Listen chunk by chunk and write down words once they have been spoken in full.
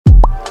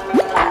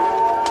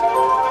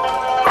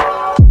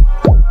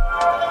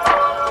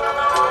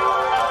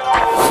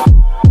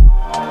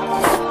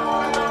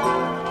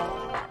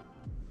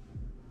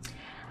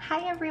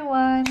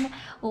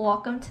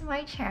welcome to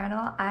my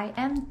channel. I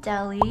am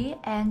Deli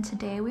and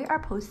today we are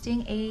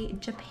posting a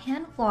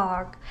Japan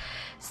vlog.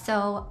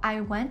 So I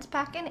went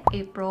back in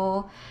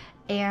April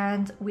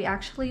and we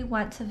actually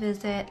went to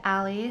visit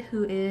Ali,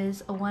 who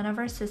is one of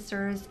our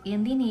sisters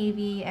in the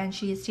Navy, and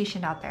she is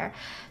stationed out there.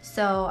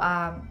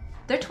 So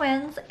they're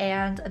twins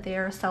and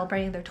they're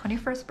celebrating their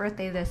 21st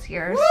birthday this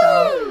year. Woo!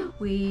 So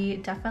we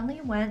definitely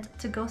went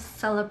to go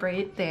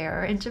celebrate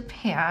there in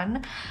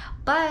Japan.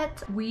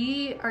 But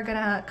we are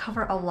gonna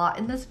cover a lot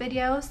in this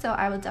video, so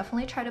I will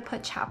definitely try to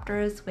put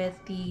chapters with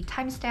the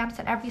timestamps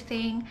and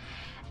everything,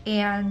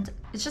 and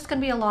it's just gonna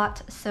be a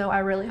lot. So I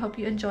really hope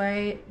you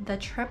enjoy the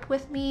trip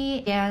with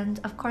me, and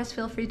of course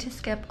feel free to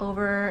skip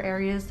over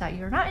areas that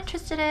you're not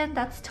interested in.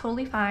 That's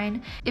totally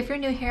fine. If you're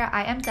new here,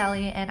 I am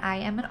Deli and I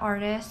am an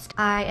artist.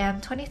 I am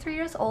 23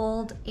 years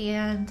old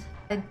and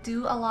I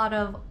do a lot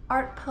of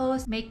art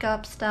posts,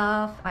 makeup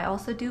stuff. I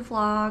also do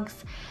vlogs.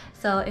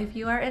 So if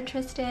you are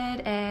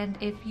interested and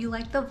if you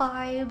like the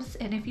vibes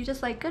and if you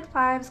just like good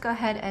vibes, go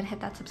ahead and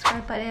hit that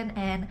subscribe button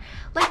and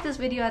like this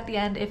video at the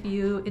end if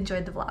you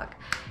enjoyed the vlog.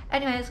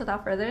 Anyways,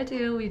 without further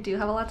ado, we do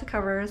have a lot to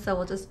cover, so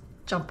we'll just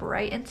jump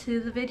right into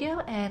the video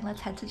and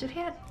let's head to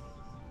Japan.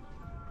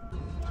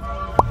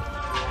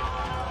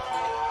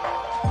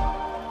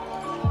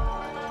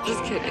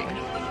 Just kidding.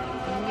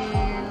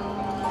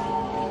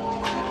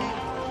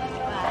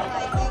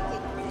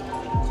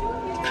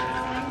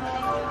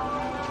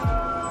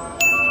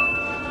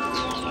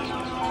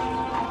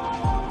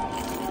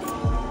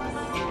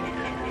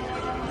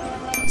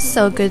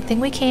 So good thing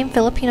we came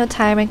Filipino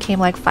time and came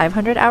like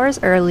 500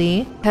 hours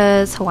early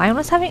because Hawaiian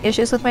was having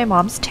issues with my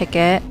mom's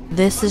ticket.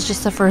 This is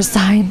just the first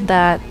sign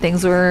that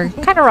things were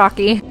kind of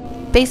rocky.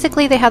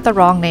 Basically, they had the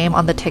wrong name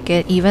on the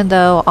ticket, even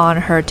though on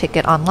her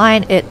ticket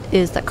online it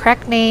is the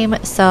correct name.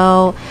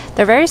 So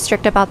they're very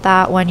strict about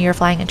that when you're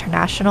flying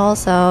international.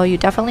 So you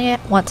definitely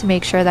want to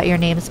make sure that your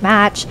names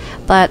match,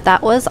 but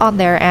that was on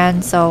their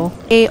end. So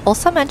they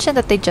also mentioned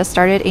that they just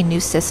started a new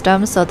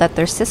system, so that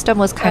their system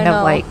was kind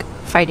of like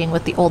fighting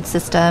with the old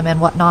system and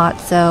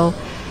whatnot. So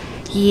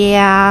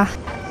yeah.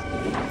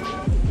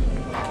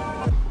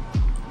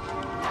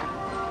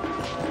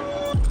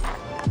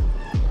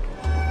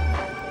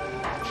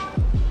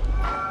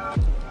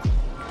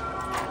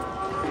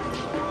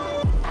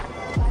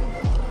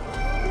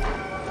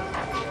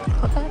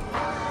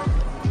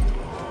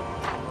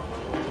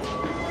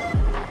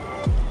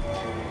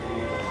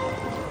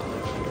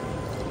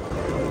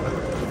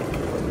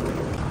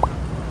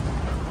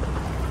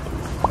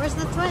 Where's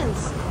the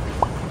twins?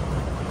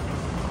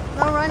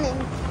 No running.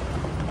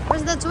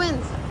 Where's the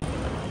twins?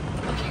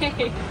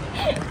 Okay.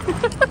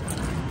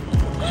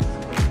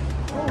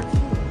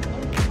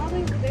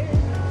 Probably there.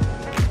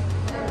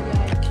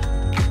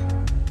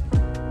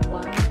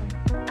 Wow.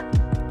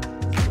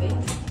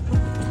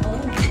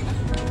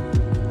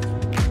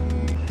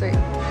 Wait.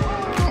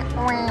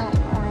 Oh.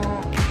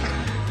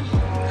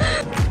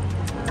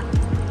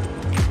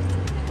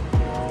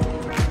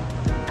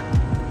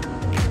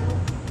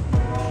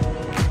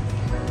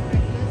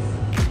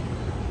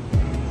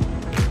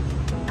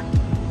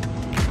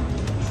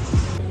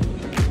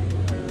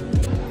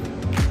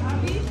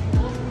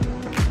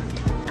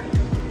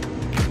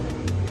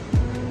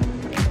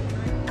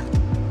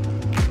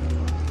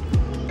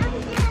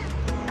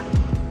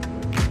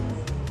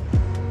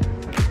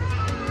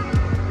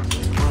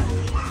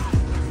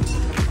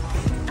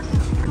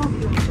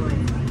 3.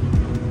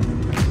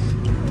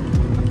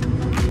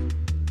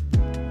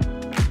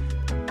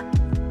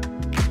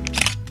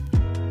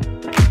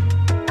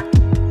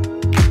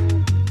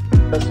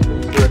 Please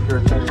direct your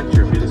attention to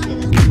your feet.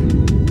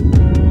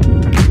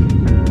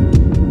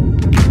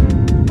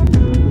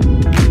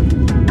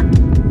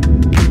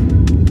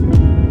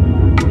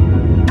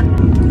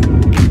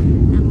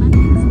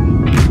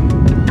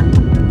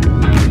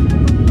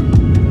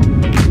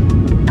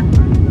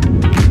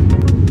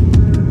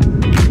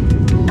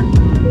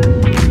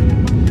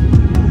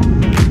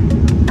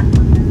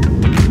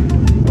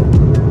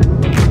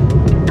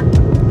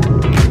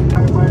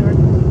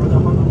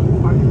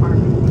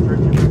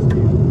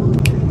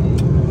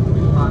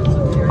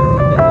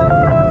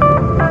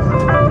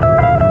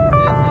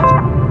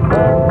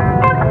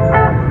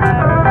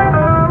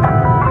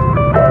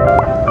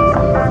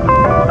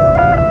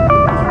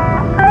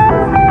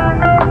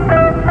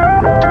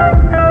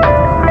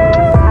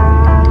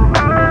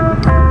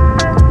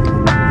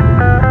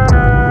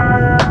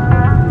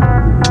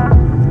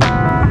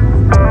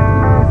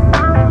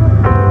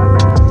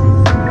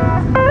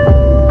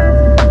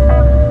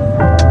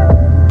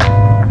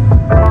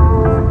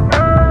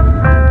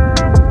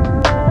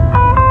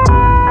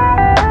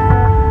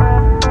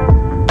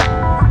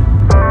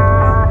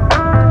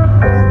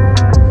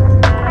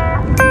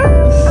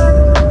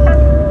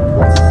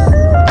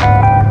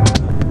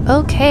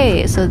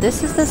 Okay, so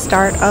this is the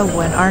start of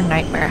when our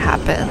nightmare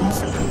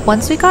happens.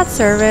 Once we got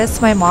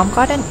service, my mom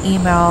got an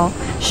email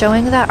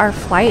showing that our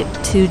flight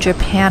to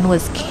Japan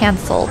was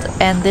canceled,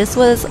 and this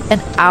was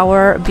an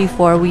hour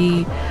before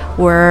we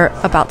were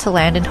about to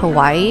land in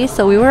Hawaii,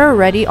 so we were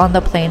already on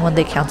the plane when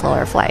they canceled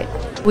our flight.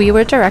 We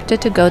were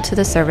directed to go to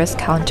the service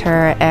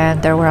counter,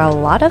 and there were a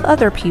lot of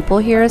other people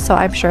here, so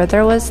I'm sure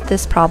there was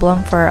this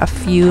problem for a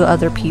few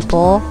other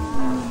people.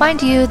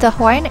 Mind you, the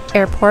Hawaiian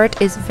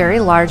airport is very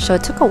large, so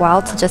it took a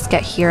while to just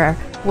get here.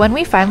 When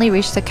we finally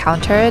reached the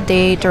counter,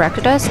 they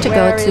directed us to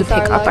go to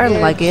pick up our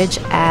luggage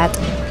at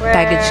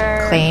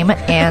baggage claim,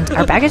 and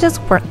our baggages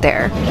weren't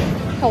there.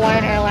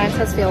 Hawaiian Airlines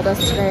has failed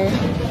us today.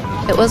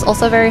 It was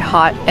also very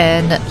hot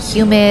and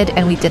humid,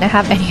 and we didn't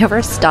have any of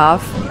our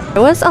stuff.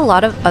 There was a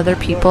lot of other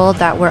people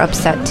that were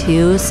upset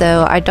too,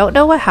 so I don't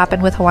know what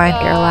happened with Hawaiian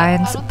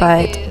Airlines,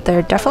 but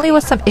there definitely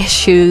was some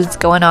issues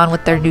going on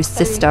with their new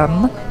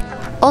system.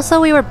 Also,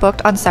 we were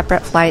booked on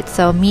separate flights,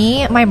 so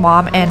me, my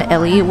mom, and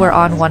Ellie were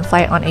on one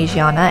flight on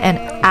Asiana, and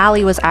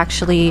Ali was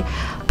actually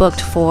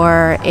booked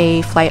for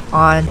a flight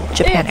on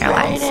Japan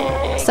Airlines.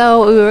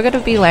 So we were going to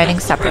be landing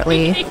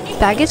separately.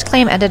 Baggage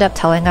claim ended up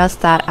telling us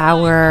that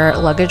our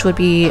luggage would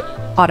be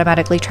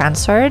automatically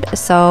transferred,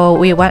 so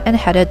we went and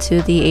headed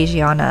to the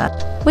Asiana,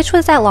 which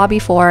was at lobby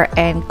 4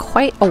 and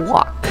quite a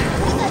walk.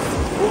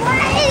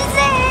 What is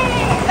it?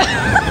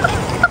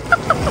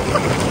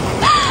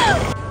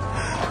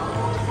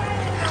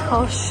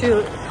 Oh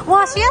shoot.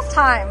 Wow, she has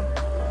time.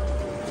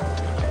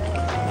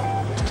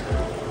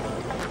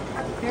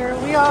 Here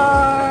we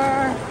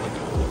are.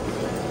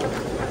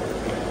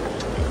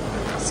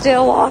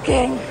 Still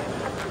walking.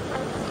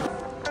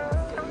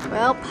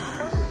 Well,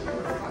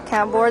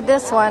 can't board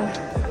this one.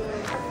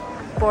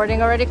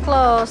 Boarding already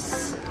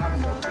close.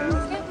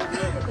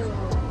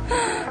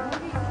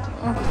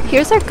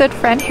 Here's our good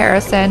friend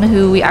Harrison,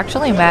 who we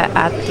actually met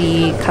at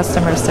the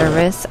customer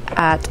service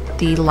at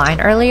the line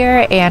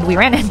earlier, and we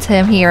ran into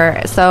him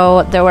here.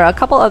 So there were a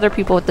couple other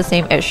people with the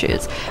same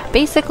issues.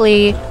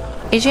 Basically,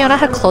 Asiana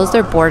had closed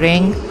their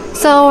boarding,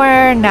 so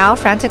we're now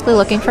frantically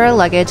looking for our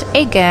luggage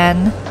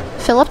again.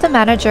 Philip, the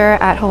manager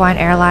at Hawaiian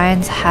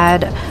Airlines,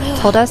 had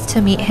told us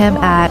to meet him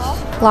at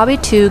lobby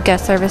 2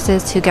 guest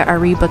services to get our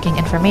rebooking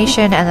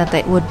information, and that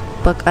they would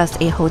book us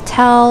a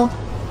hotel.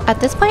 At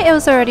this point, it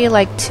was already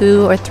like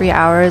 2 or 3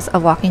 hours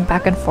of walking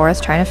back and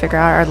forth trying to figure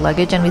out our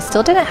luggage, and we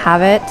still didn't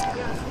have it.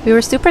 We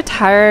were super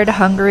tired,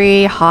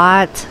 hungry,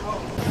 hot.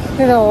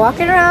 We've been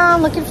walking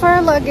around looking for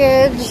our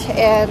luggage,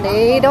 and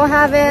they don't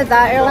have it.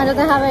 That airline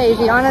doesn't have it.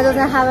 Asiana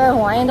doesn't have it.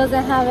 Hawaiian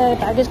doesn't have it.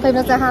 Baggage claim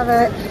doesn't have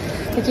it.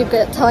 They keep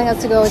telling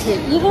us to go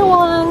to either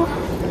one.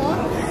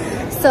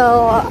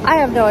 So I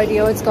have no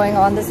idea what's going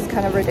on. This is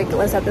kind of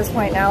ridiculous at this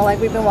point now. Like,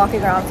 we've been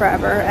walking around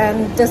forever,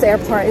 and this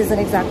airport isn't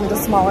exactly the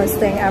smallest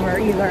thing ever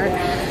either.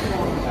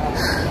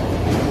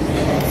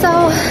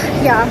 So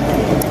yeah,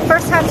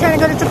 first time trying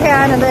to go to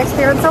Japan, and the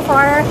experience so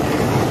far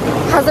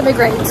hasn't been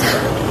great.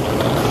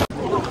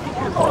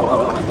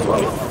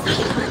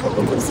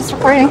 This is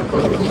recording.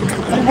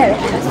 Okay,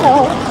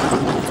 so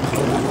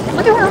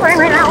look at what I'm wearing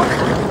right now.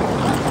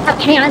 I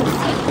can't.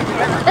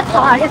 It's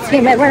hot, it's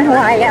humid, we're in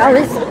Hawaii. I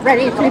was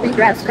ready to be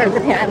dressed for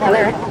Japan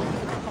weather.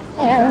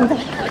 And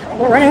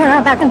we're running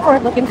around back and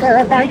forth looking for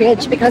our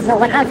baggage because no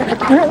one has it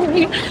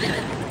apparently.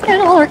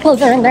 And all our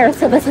clothes are in there,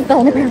 so this is the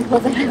only pair of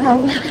clothes I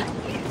have.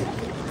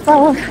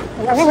 So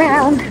we're running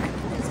around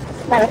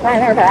trying to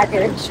find our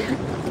baggage.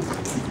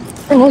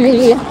 And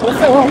we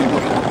also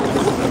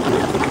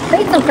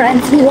made some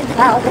friends who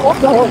have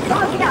also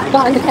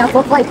gone to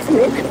cancel flights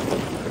too.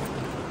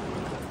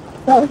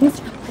 So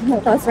he's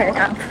with us right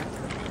now.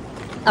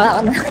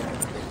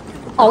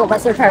 All of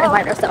us are trying to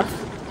find our stuff.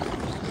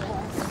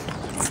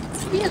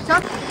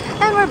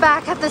 And we're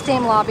back at the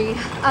same lobby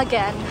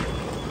again.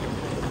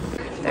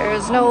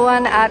 There's no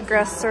one at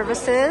guest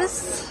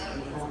services.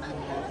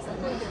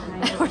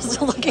 And we're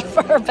still looking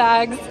for our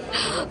bags.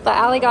 But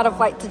Ali got a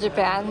flight to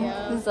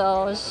Japan,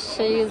 so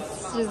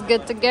she's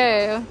good to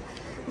go.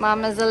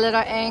 Mama's a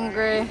little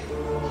angry.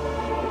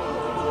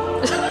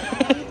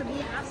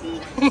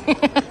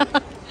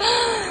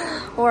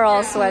 We're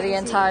all sweaty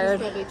and tired.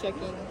 Probably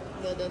checking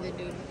the other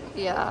dude.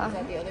 Yeah.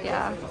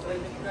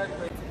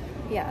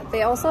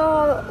 They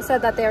also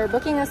said that they were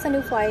booking us a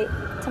new flight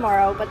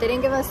tomorrow, but they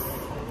didn't give us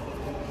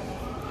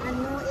a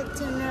new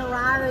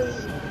itinerary.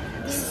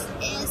 This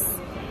is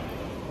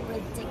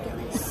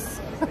ridiculous.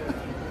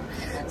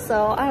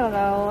 So I don't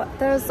know.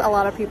 There's a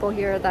lot of people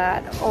here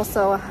that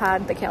also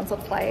had the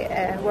canceled flight,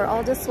 and we're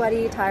all just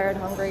sweaty, tired,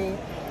 hungry.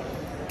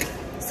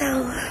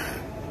 So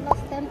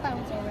Lost 10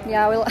 pounds already.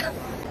 yeah,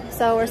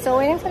 so we're still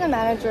waiting for the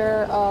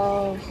manager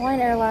of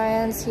Hawaiian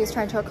Airlines. He's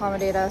trying to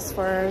accommodate us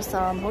for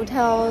some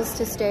hotels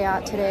to stay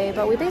at today,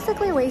 but we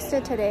basically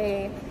wasted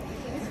today.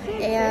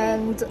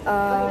 And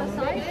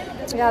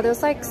yeah,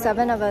 there's like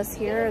 7 of us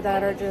here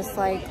that are just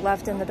like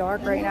left in the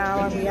dark right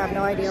now, and we have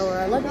no idea where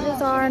our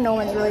luggages are. No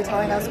one's really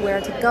telling us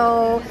where to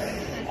go.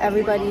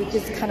 Everybody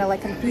just kind of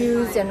like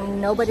confused, and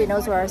nobody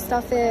knows where our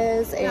stuff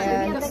is,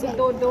 and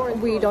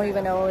we don't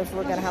even know if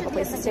we're gonna have a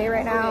place to stay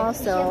right now.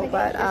 So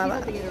but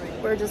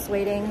we're just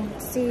waiting to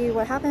see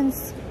what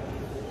happens.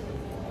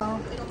 You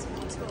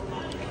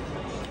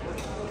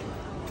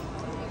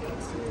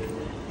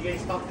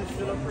guys stopped this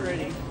shit up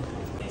already.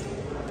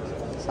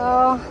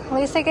 So at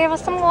least they gave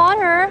us some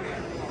water,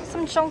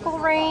 some jungle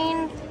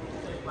rain,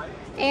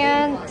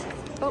 and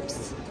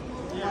Oops.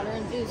 Water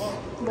and juice.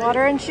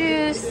 Water and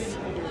juice.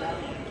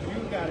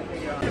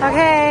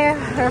 Okay,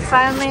 we're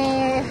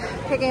finally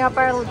picking up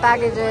our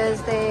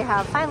baggages. They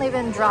have finally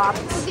been dropped.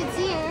 If it's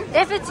here.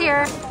 If it's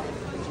here,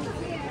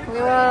 we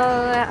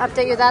will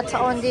update you. That's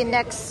on the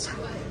next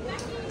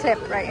clip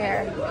right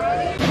here.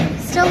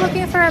 Still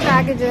looking for our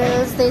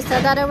baggages. They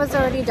said that it was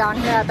already down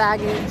here at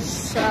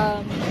baggage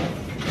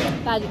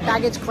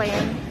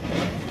claim,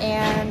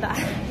 and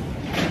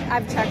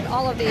I've checked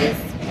all of these.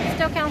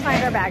 Still can't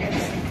find our baggage.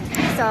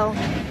 So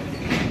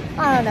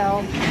I don't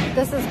know.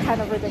 This is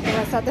kind of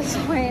ridiculous at this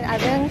point.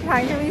 I've been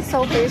trying to be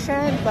so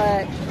patient,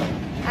 but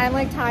I'm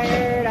like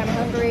tired, I'm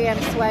hungry, I'm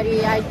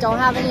sweaty. I don't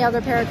have any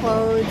other pair of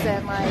clothes,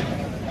 and like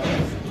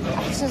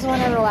I just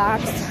want to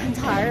relax. I'm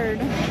tired.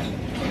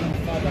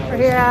 We're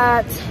here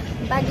at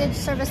baggage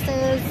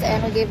services,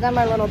 and we gave them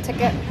our little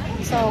ticket.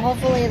 So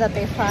hopefully that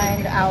they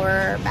find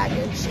our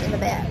baggage in the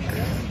bag.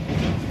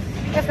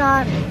 If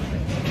not,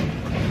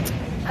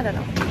 I don't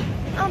know.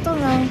 I don't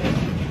know.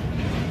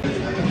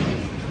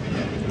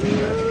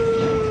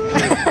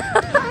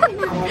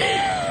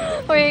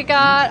 We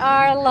got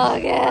our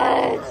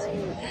luggage.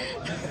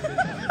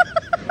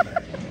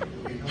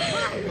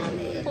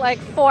 Like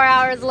 4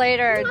 hours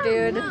later,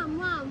 dude.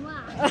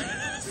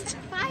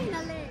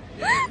 Finally.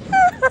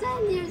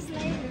 10 years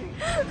later.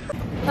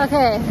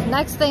 Okay,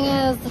 next thing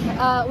is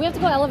we have to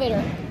go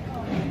elevator.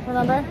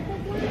 Remember?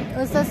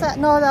 Was this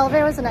no, the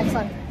elevator was the next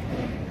one.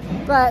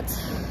 But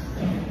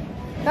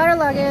got our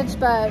luggage,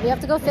 but we have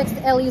to go fix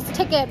Ellie's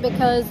ticket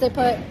because they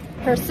put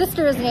her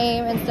sister's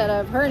name instead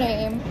of her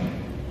name.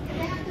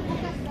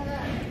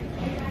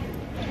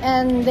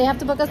 And they have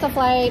to book us a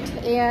flight,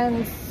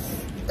 and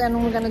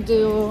then we're gonna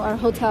do our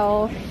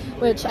hotel,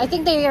 which I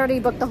think they already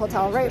booked the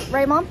hotel,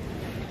 right, Mom?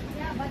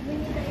 Yeah, but we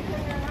need the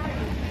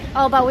itinerary.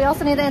 Oh, but we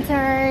also need the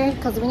itinerary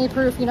because we need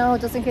proof, you know,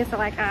 just in case they're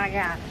like, ah,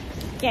 yeah,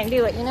 can't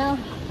do it, you know?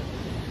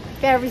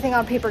 Get everything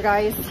on paper,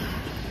 guys.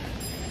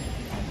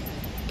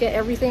 Get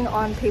everything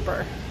on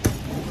paper.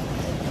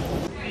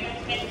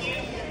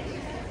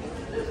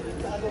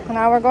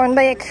 Now we're going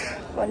back.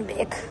 Going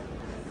back.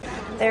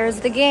 There's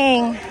the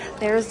gang.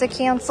 There's the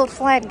canceled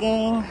flight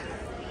gang.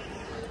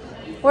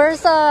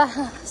 Where's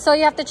so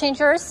you have to change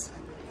yours?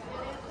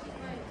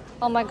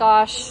 Oh my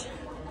gosh.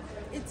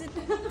 Is it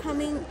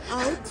coming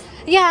out?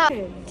 Yeah.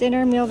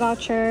 Dinner meal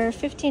voucher,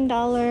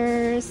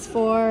 $15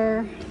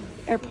 for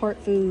airport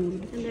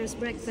food. And there's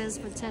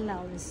breakfast for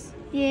 $10.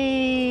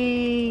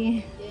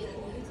 Yay.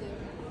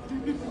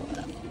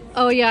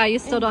 Oh yeah, you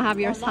still don't have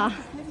yours, huh?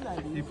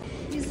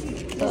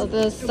 So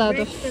this,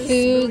 the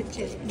food,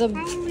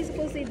 How are we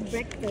supposed to eat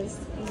breakfast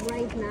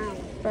right now?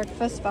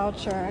 breakfast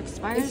voucher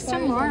expires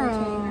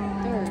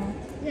tomorrow.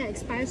 Yeah,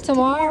 expires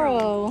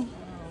Tomorrow.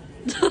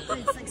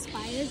 It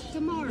expires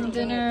tomorrow.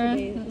 Dinner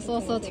is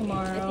also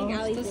tomorrow.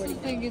 This is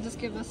they just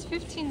give us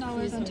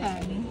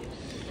 $15.10.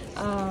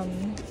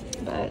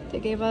 But they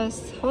gave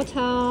us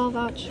hotel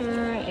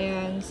voucher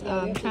and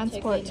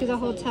transport to the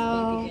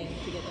hotel.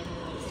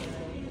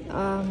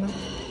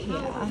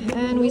 Yeah,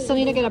 and we still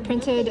need to get a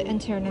printed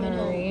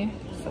itinerary.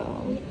 So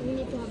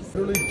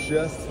Literally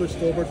just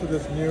switched over to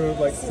this new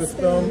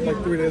system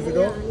 3 days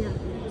ago.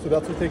 So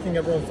that's what's taking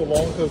everyone so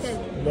long because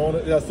no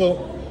one. Yeah, so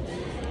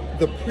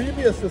the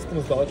previous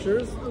system's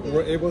vouchers we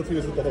were able to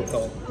use at the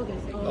hotel.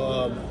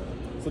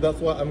 So that's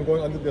why I'm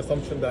going under the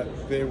assumption that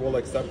they will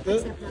accept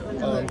it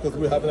because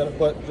we haven't.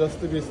 But just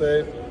to be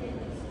safe,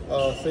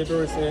 save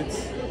your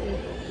receipts.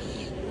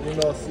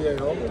 Email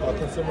CAO,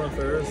 Consumer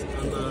Affairs,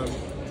 and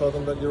tell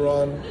them that you're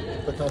on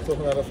the council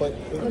from a flight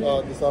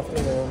this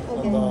afternoon.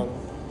 And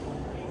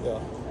yeah.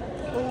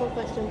 One more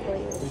question for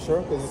you. You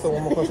sure? Because you said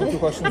one more question, 2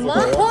 questions.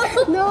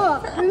 Okay,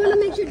 No, we want to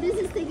make sure this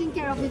is taken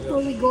care of before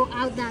we go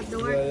out that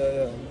door.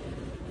 yeah.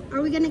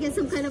 Are we going to get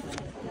some kind of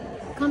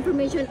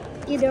confirmation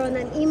either on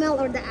an email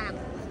or the app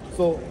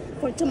So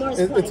for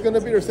tomorrow's flight? it's going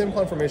to be your same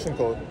confirmation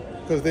code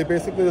because they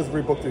basically just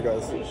rebooked you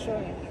guys. Are you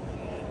sure?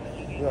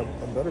 Yeah,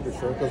 I'm better be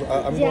sure because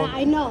I'm Yeah, going.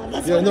 I know.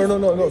 That's Yeah,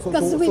 no.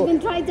 Because we've been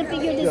trying to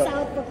figure this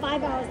out for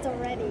 5 hours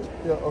already.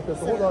 Yeah, okay,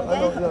 so hold on. I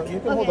know, yeah, you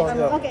can hold on,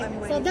 yeah. Okay,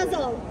 so that's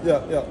all.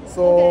 Yeah.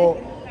 So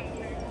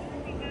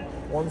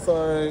once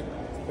I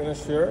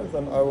finish here,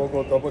 then I will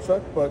go double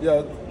check. But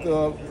yeah,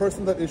 the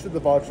person that issued the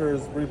voucher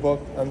is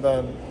rebooked, and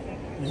then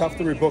you have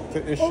to rebook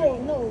to issue. Oh,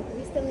 no,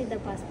 we still need the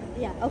passport.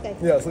 Yeah, okay.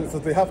 Yeah, so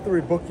they have to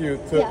rebook you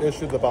to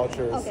issue the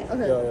vouchers. Okay.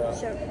 Yeah.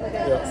 Sure,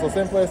 okay. Yeah, so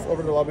same place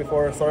over in the lobby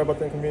for. Sorry about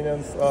the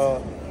inconvenience.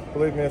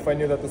 Believe me, if I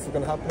knew that this was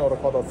going to happen, I would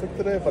have called out sick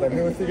today, but I'm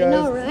here with you guys. I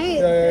know, right?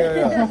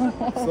 Yeah.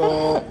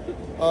 So,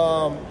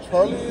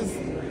 Charlie's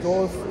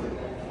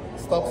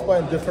stops by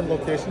in different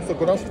locations. So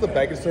go down to the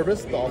baggage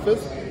service, the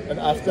office, and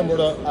ask them where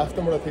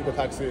to take the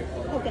taxi.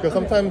 Because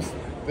sometimes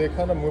they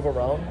kind of move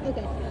around.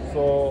 Okay.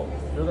 So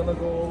you're gonna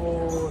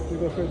go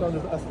straight down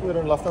this escalator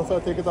on the left hand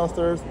side, take it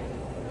downstairs,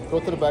 go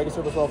to the baggage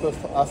service office,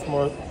 ask them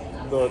where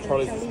the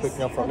Charlie's is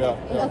picking up from. Yeah.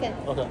 Okay.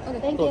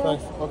 Thank Cool, you.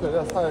 thanks. Okay,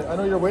 yes, hi. I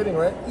know you're waiting,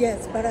 right?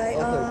 Yes, but I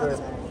Okay,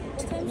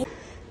 great.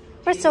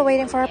 we're still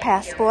waiting for our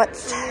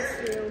passports.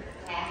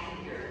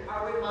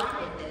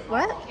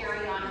 What?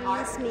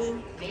 miss me.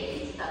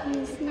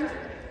 Miss me.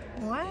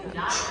 What?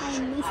 I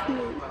miss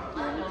me.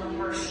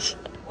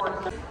 I'm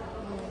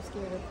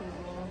scared of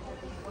people.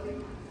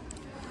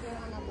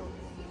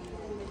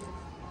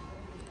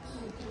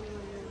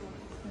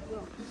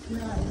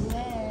 Not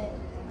yet.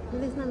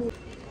 Bilis na.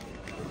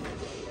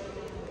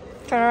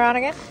 Turn around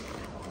again.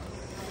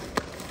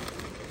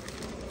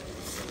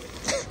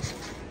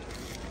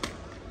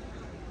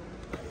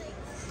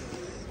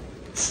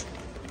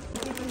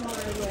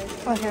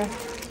 Okay.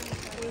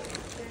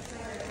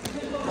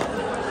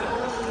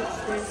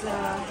 There's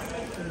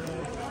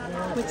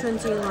which one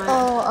do you want?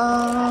 Oh,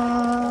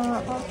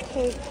 I'll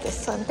take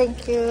this one.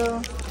 Thank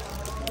you.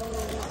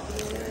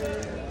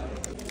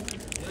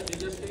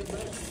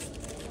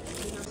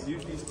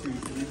 Use these two.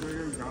 These are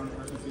your ground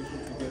transportation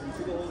to get you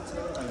to the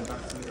hotel and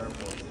back to the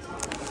airport.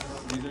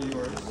 These are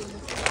yours.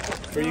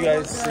 For you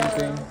guys, same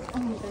thing.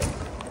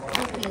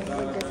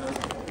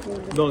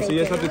 No, so you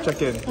guys have to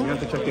check in. You have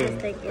to check in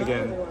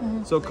again.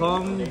 So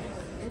come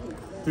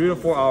 3 to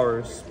 4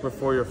 hours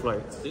before your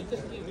flight.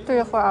 3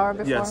 or 4 hours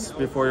before. Yes,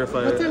 before your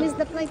flight. What time is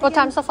the flight? What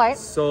time's the flight?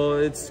 So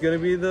it's gonna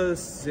be the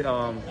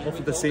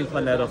hopefully the same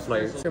Planeta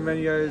flight. I recommend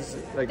you guys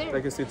like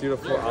I said 3 to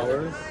 4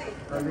 hours.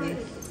 I mean,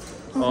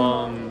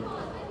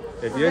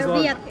 if you guys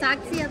There'll be a want,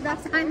 taxi at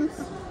that time.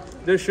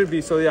 there should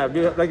be. So yeah,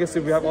 like I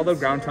said, we have all the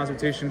ground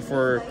transportation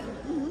for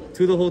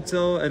to the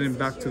hotel and then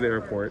back to the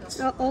airport.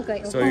 Oh,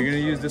 okay. So you're gonna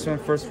use this one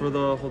first for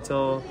the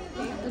hotel,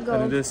 and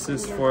then this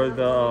is for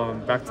the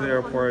back to the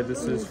airport.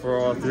 This is for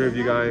all 3 of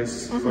you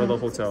guys for the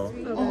hotel.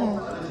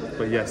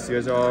 But yes, you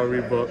guys are all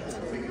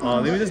rebooked.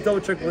 Let me just double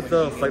check with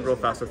the flight real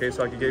fast, okay?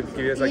 So I can give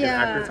you guys like an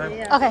accurate time.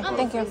 Okay,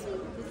 thank you.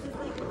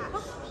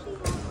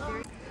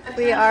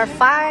 We are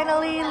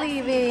finally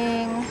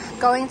leaving.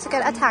 Going to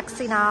get a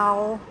taxi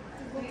now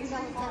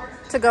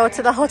to go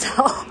to the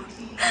hotel.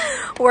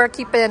 We're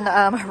keeping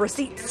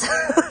receipts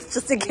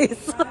just in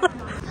case.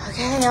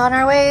 Okay, on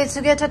our way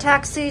to get a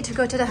taxi to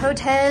go to the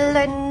hotel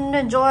and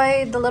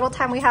enjoy the little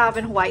time we have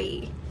in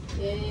Hawaii.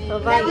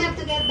 Then we have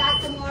to get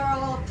back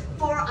tomorrow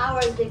 4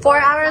 hours before 4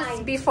 our hours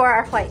flight before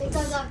our flight.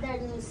 because of their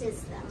new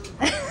system.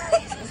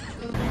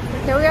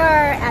 Here we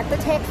are at the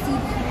taxi.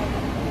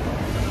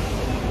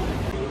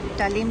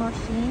 The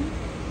limousine.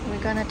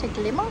 We're gonna take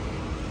limo?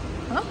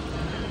 Huh?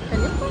 The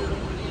limo?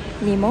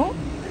 Limo?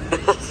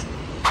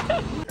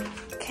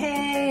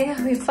 Okay,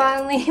 we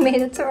finally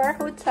made it to our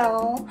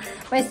hotel.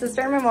 My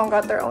sister and my mom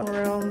got their own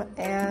room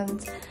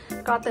and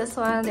got this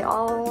one. They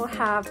all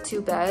have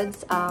 2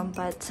 beds,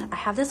 but I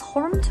have this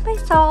whole room to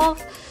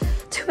myself.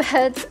 2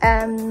 beds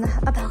and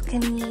a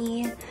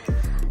balcony.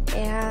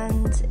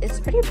 And it's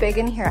pretty big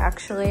in here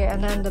actually,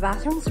 and then the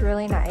bathroom's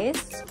really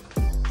nice.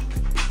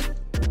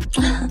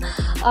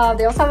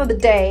 They also have a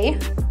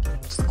bidet,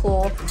 which is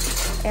cool,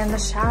 and the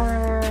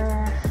shower,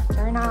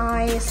 very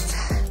nice,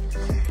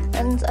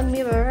 and a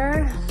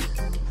mirror.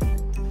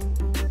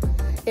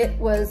 It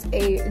was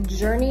a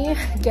journey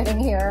getting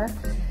here,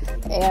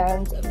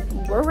 and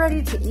we're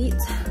ready to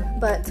eat,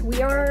 but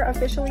we are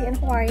officially in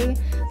Hawaii.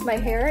 My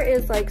hair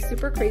is like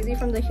super crazy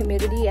from the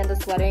humidity and the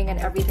sweating and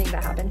everything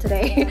that happened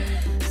today.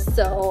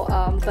 So,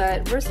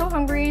 but we're so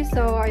hungry,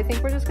 so I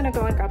think we're just gonna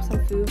go and grab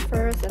some food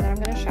first, and then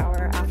I'm gonna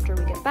shower after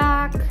we get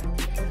back.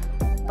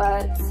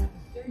 But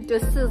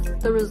this is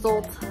the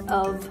result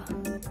of,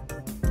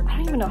 I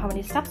don't even know how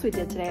many steps we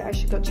did today. I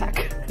should go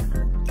check.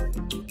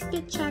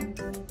 Good check.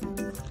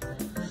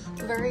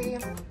 Very,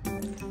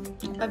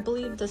 I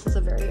believe this is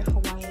a very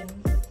Hawaiian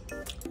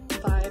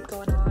vibe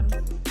going on.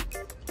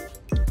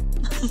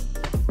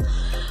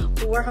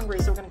 We're hungry,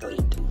 so we're gonna go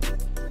eat.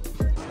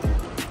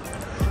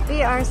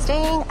 We are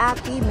staying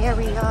at the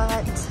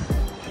Marriott,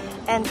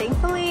 and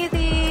thankfully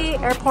the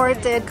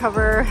airport did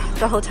cover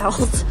the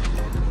hotels.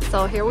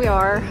 So here we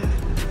are,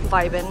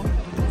 vibing.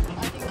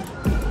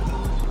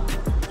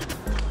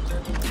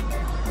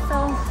 So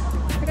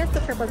I guess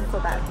the trip wasn't so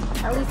bad.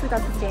 At least we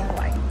got to stay in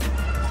Hawaii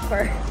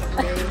for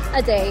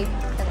a day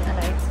and a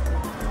night.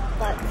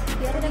 But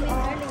You should have been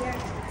earlier.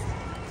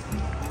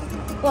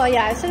 well,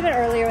 yeah, it should have been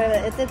earlier,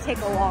 but it did take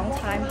a long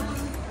time.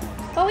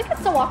 But we could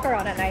still walk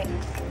around at night.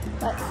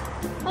 But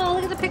oh,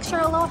 look at the picture,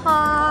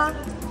 aloha.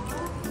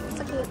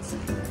 So cute.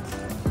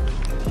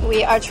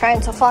 We are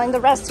trying to find the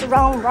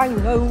restaurant right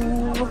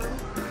now.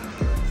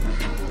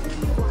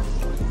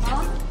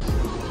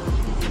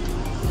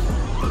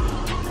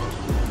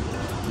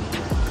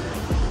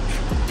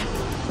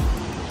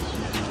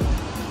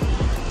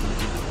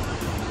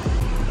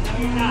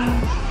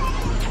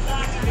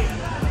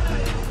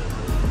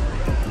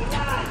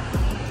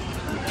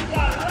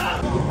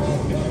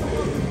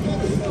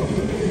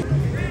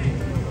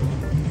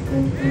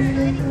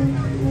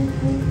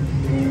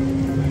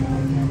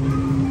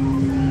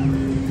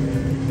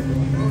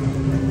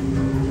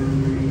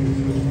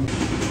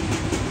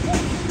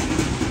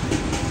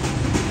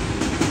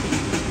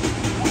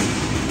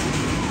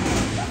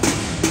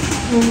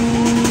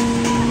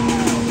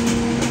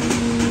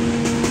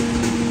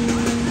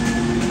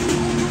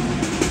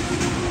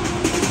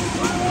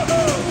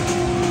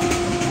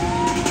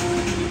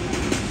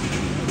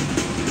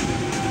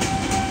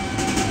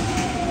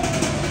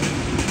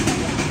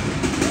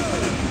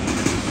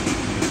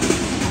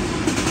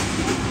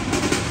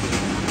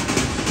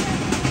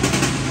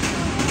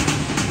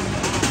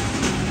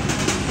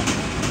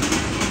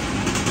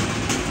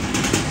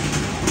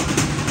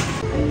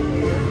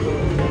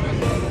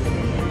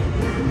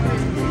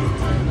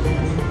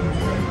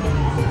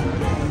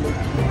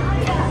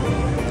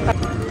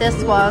 This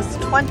was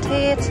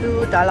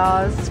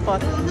 $22 for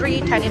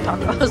 3 tiny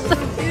tacos.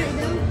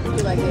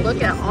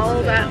 Look at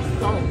all that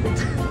salt.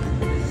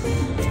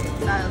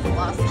 That is a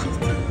lot of salt.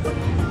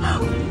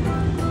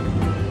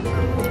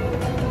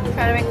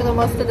 Trying to make the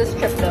most of this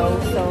trip though,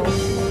 so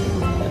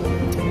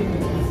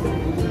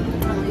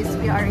at least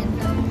we are in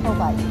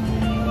Hawaii.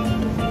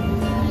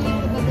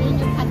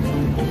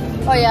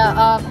 Oh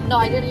yeah, no,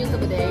 I didn't use the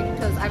bidet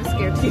because I'm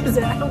scared to use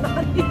it. I don't know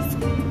how to use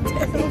it.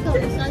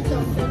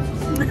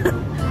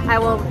 I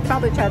will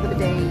probably try the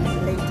bidet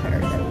later.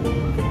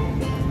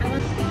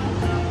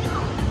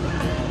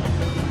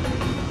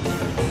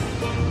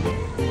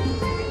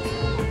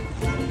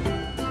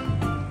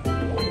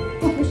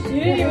 You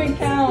didn't even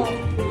count.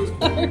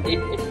 Sorry.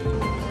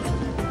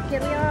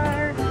 Here we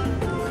are.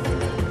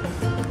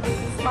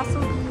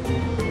 Muscle.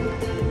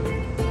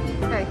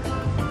 Okay.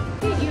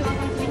 You are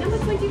number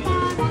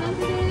 25.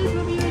 Volunteers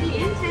will be ready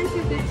in 10 to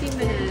 15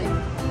 minutes.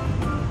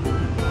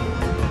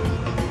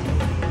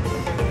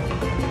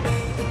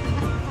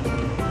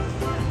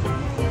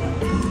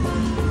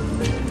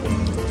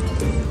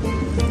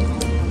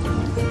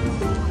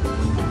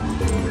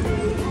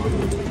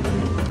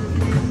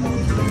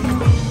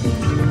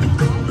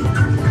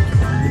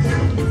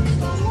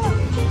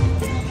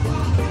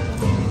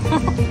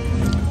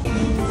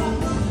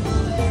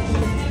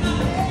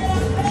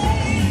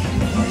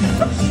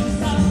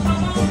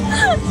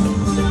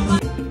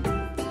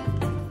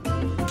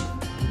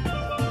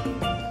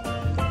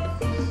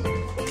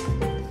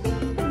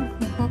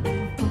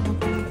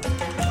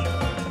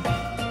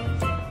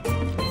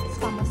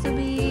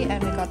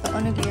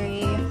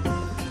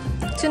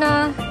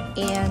 Tuna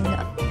and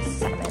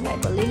salmon, I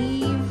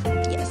believe.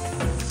 Yes.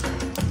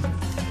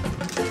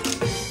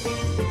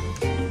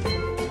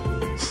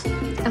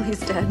 Ellie's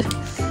dead.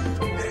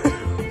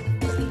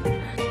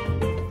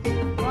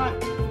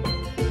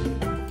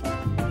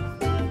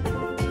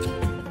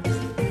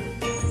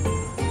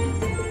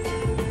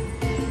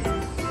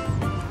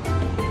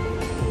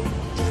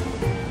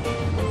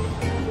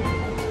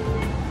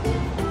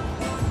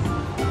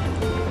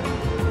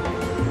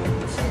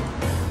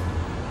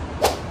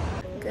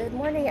 Good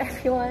morning,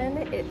 everyone.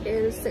 It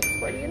is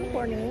 6:40 in the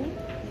morning.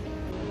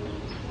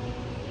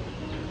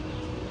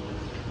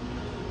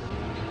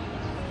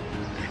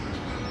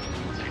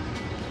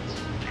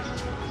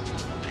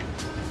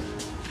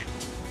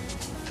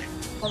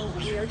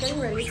 We are getting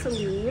ready to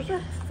leave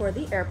for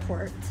the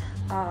airport,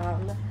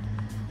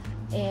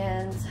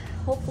 and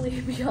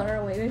hopefully be on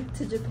our way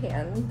to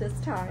Japan this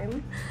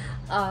time.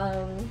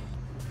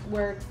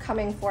 We're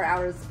coming 4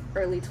 hours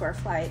early to our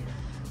flight,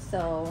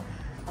 so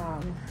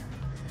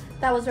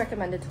that was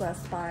recommended to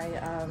us by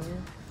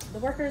the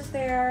workers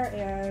there,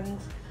 and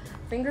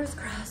fingers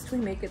crossed we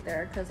make it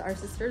there because our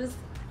sister's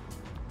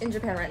in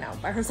Japan right now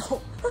by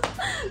herself.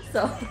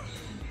 So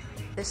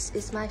this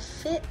is my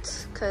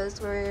fit because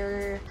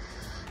we're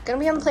gonna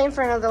be on the plane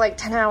for another like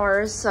 10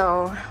 hours,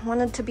 so I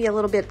wanted to be a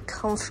little bit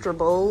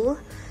comfortable.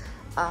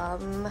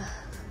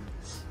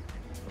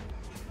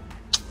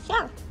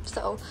 Yeah,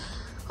 so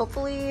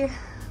hopefully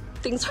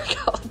things work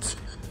out.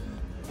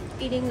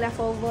 Eating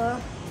leftover.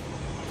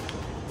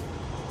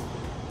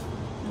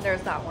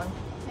 There's that one.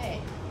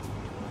 Hey.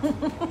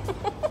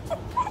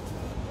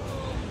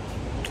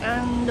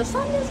 And the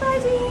sun is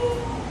rising.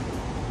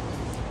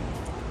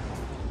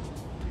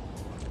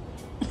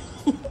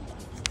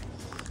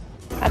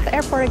 At the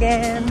airport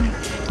again.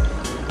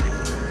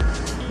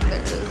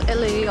 There's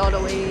Ellie all the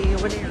way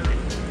over there.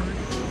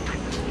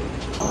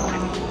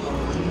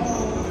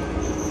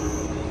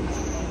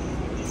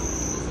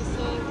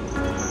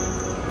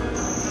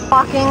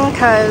 Walking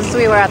because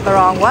we were at the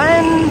wrong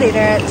one. They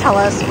didn't tell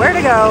us where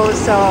to go,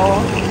 so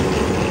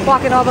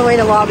walking all the way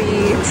to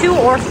lobby 2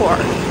 or 4.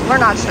 We're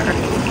not sure,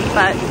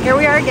 but here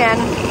we are again.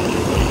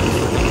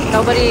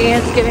 Nobody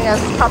is giving us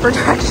proper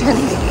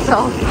directions,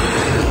 so.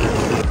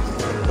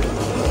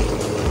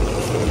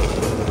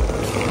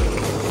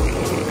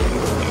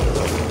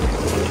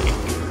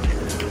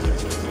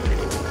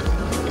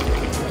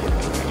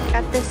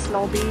 At this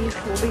lobby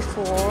will be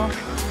full.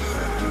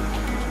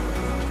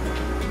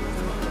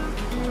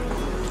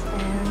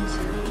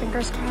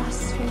 Fingers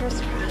crossed,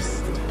 fingers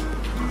crossed.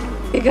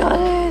 We got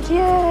it,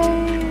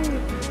 yay!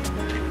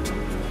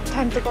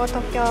 Time to go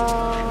Tokyo!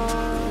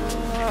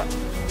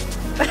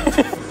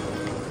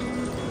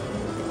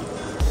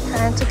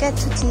 Time to get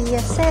to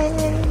TSA!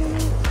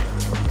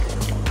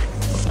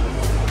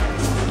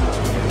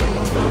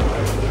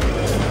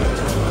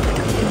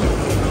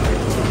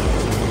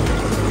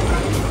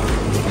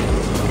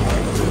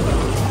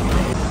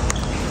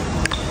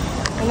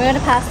 I'm going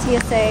to pass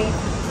TSA.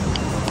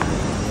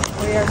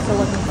 We are still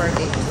looking for a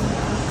gate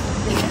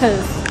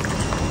because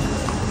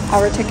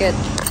our ticket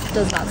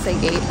does not say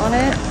gate on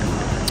it,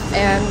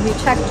 and we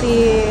checked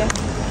the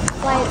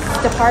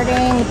flights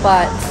departing,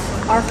 but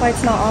our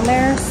flight's not on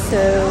there,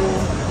 so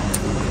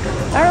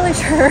not really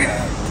sure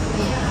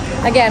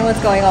again what's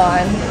going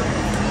on.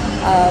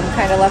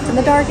 Kind of left in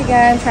the dark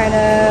again, trying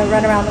to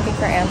run around looking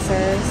for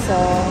answers, so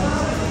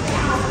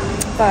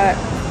but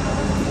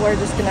we're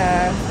just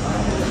gonna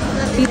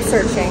keep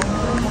searching.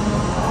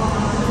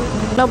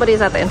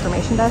 Nobody's at the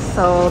information desk,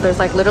 so there's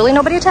like literally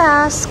nobody to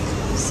ask.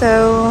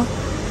 So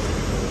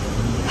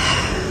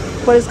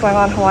what is going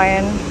on,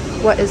 Hawaiian?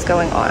 What is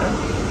going on?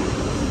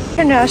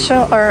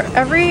 International, or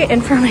every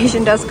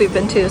information desk we've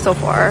been to so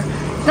far,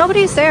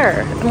 nobody's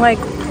there. And like,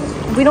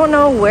 we don't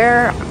know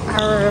where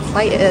our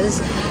flight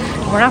is.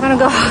 We're not gonna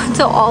go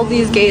to all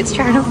these gates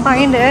trying to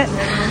find it,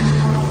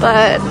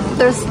 but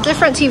there's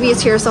different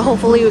TVs here, so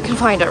hopefully we can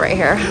find it right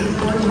here.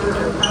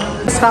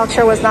 This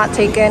voucher was not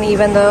taken,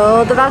 even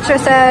though the voucher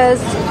says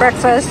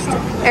breakfast,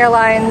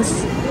 airlines.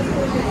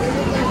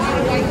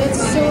 It's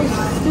so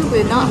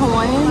stupid, not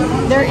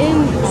Hawaiian. They're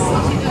in.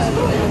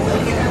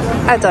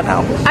 I don't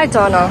know. I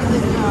don't know.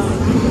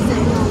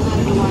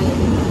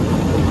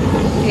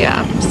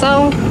 Yeah,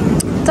 so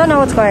don't know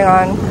what's going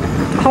on.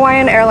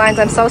 Hawaiian Airlines,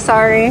 I'm so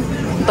sorry,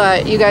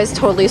 but you guys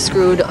totally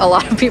screwed a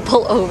lot of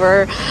people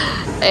over.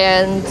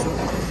 And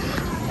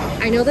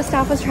I know the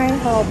staff was trying to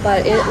help,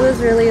 but it was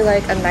really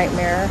like a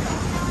nightmare.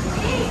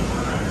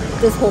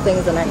 This whole thing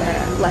is a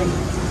nightmare. Like,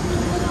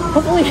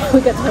 hopefully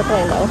we get to the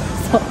plane though.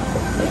 So,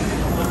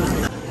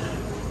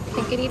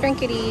 drinkity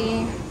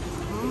drinkity.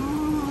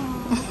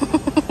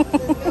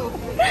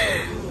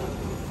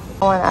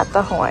 One at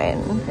the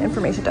Hawaiian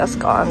information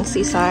desk on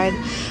Seaside.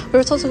 We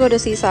were supposed to go to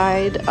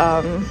Seaside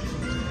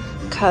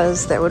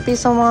because there would be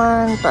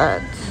someone,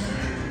 but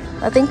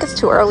I think it's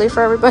too early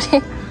for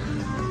everybody.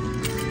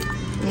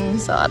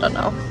 So I don't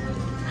know.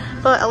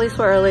 But at least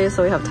we're early,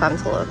 so we have time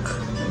to look.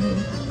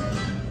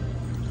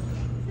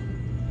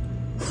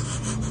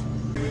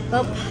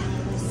 Well,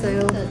 so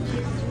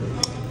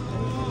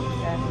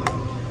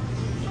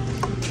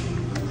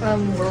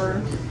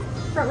we're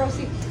front row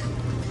seat,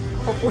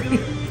 hopefully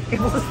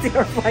able to see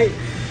our flight,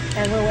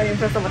 and we're waiting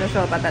for someone to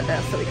show up at that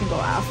desk so we can go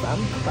ask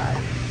them. But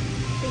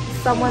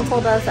someone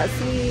told us that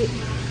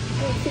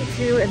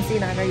C2 and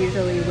C9 are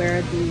usually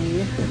where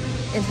the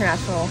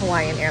international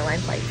Hawaiian Airline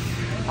flights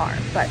are,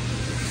 but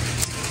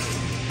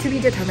to be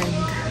determined.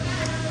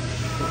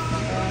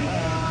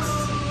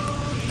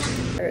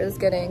 Hair is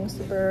getting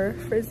super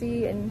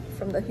frizzy and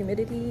from the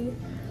humidity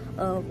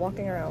of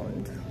walking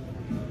around.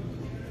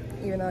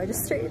 Even though I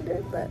just straightened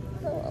it, but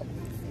oh well,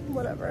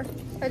 whatever.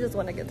 I just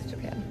want to get to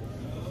Japan.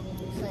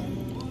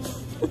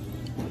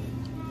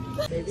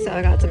 So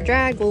I got some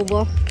drag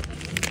guava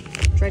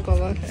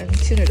and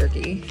tuna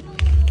jerky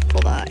for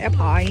the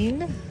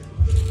airplane.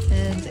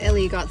 And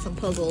Ellie got some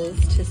puzzles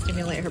to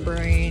stimulate her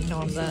brain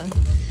on the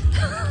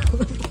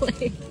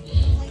plane.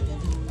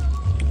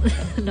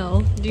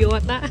 No, do you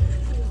want that?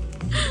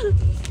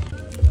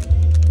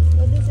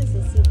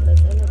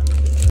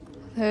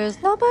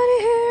 There's nobody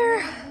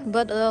here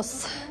but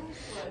us.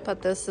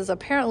 But this is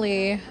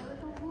apparently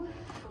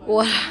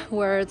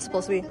where it's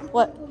supposed to be.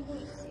 What?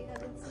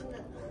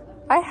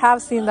 I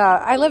have seen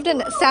that. I lived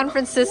in San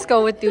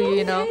Francisco with you,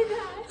 you know.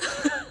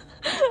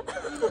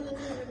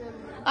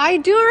 I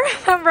do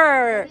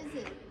remember.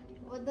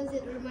 What does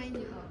it remind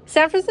you of?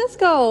 San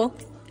Francisco.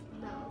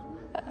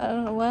 I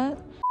don't know what.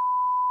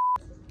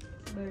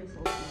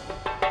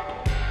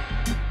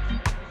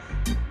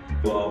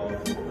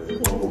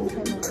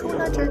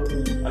 Tuna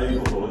jerky.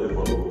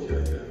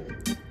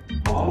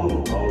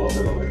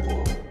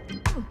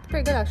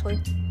 Pretty good actually.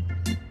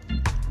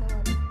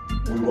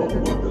 We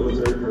welcome our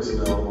military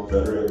personnel,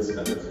 veterans,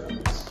 and their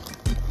families.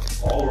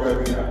 All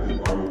arriving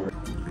active Army.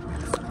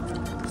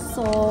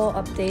 So,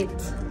 update.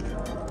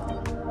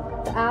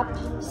 The app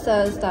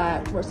says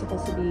that we're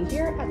supposed to be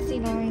here at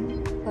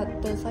C9,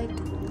 but there's like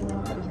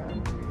nobody here.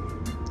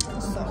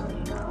 So,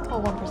 oh,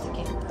 one person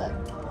came, but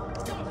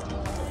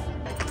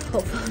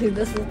hopefully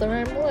this is the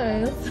right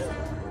place.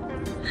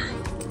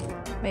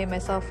 Made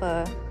myself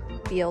a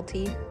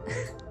BLT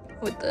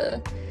with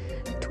the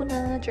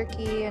tuna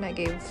jerky, and I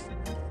gave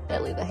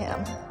Ellie the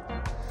ham.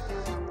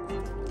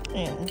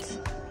 And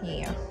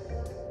yeah.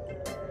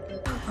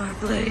 Our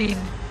plane,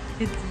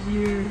 it's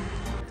here.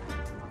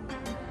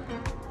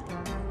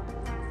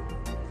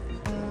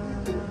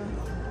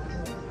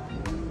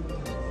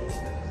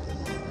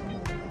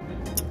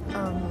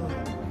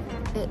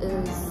 It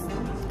is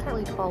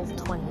currently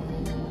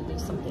 12:20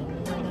 something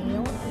right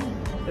now.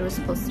 We were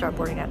supposed to start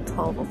boarding at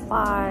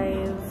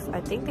 12:05.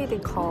 I think they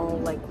did call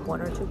like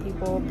 1 or 2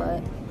 people,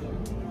 but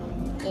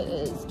it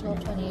is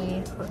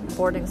 12:20.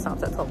 Boarding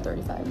stops at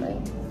 12:35,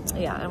 right?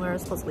 Yeah, and we were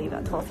supposed to leave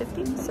at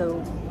 12:50,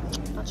 so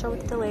not sure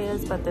what the delay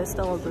is, but there's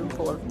still a room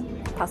full of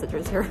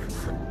passengers here.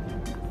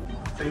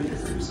 Thank you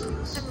for your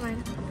service. Never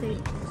mind.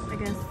 Update, I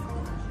guess.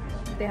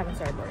 They haven't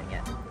started boarding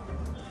yet,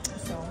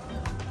 so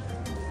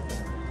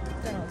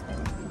don't know what's going on.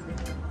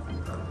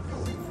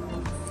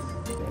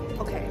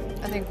 Okay,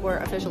 I think we're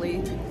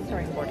officially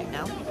starting boarding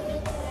now.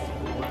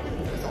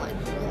 There's a line.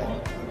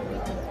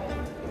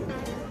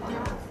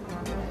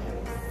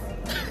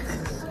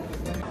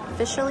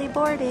 Officially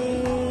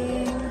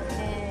boarding.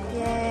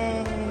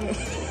 Yay.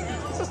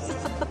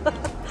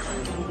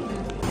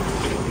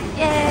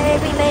 Yay,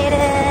 we made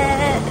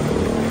it.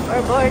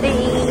 We're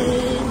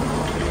boarding.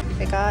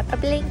 We got a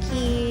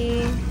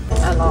blinky.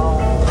 Hello.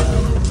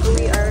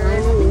 We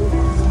are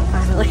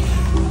finally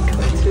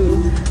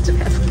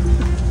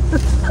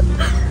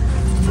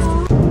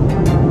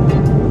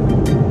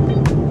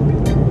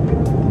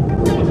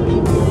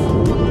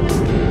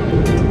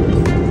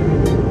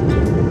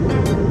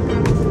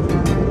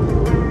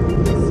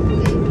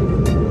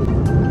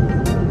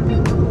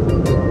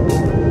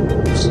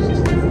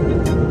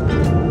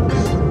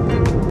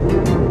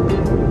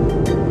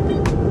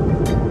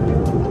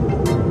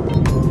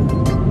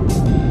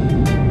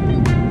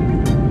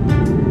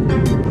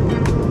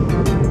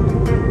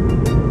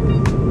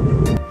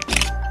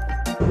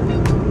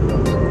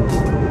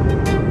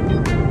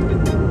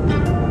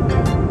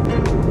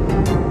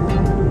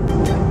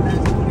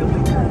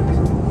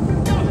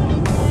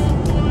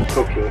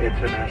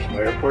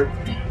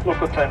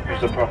arrival time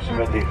is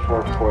approximately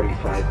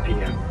 4:45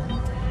 p.m.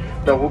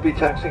 Now we'll be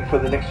taxiing for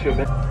the next few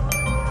minutes.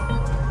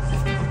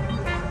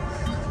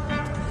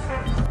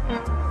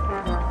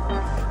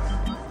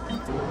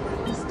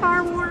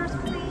 Star Wars.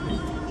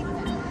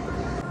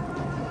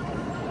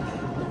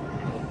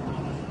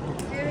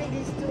 Very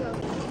these two of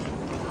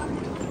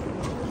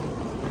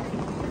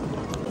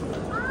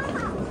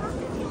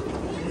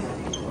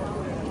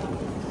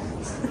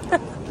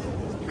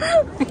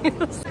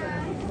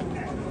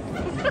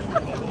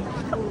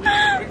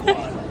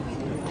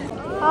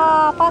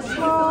Ah,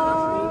 pasmo.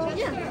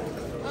 yeah.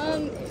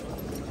 We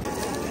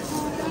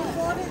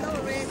bought it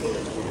already.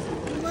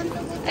 You want to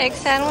go Egg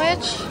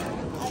sandwich.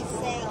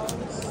 sales?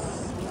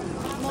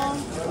 Mom,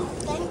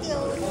 thank you.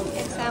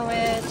 Egg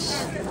sandwich.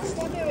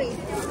 Strawberry.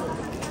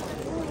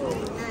 Ooh,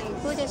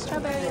 nice. Oh, the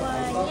strawberry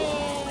one.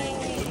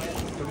 Yay.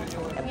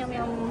 Yum, yum,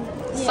 yum.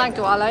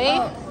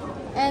 $5.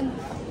 And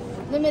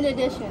limited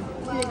edition.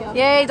 Here you go.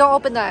 Yay, don't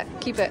open that.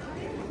 Keep it.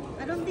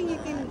 I don't think you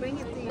can bring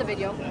it to The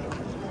video.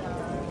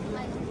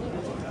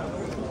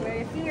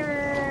 We're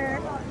here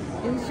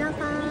in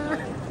Japan.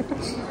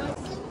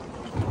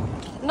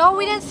 No,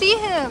 we didn't see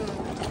him.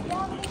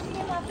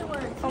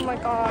 Oh my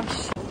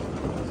gosh.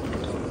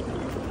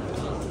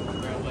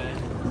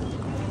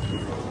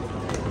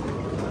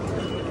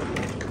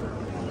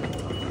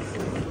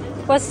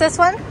 What's this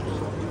one?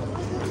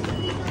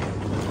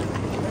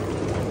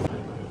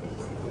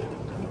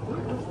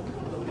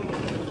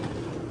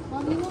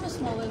 Mom, you want a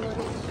smaller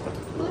luggage?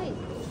 Why?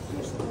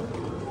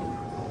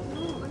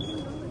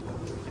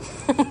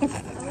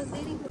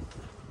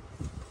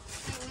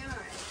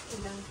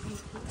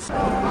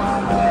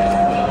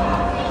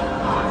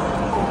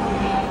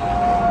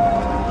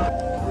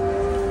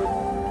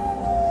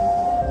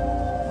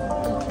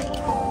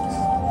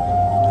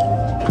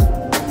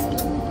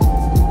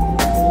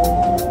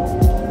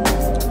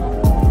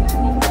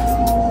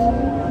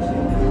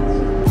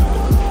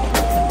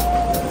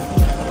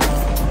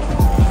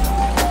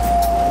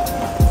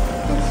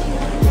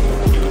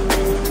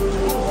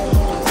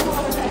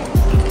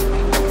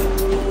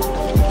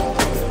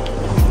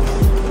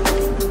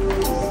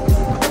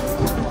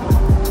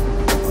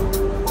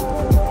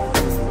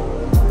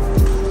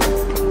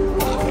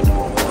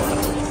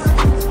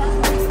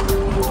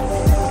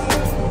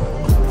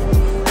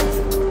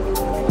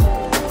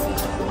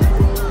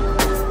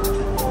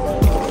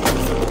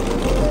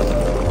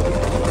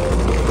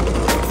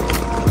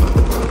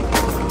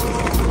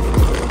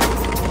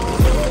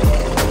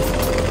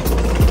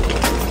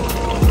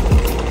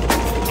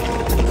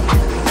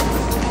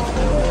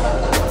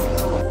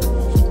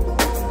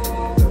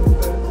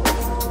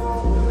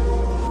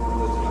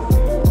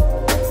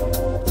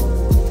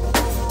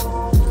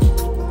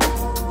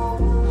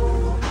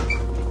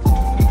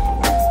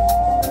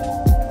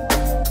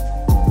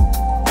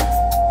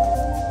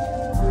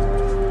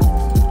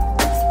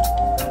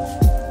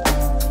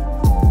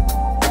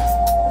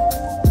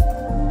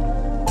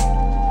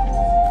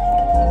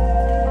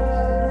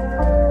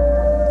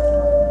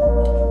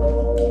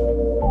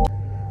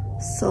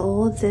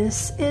 So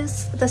this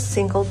is the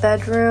single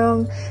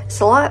bedroom. It's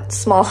a lot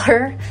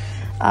smaller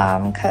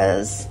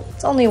because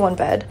it's only one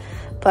bed,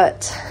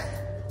 but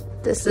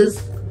this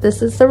is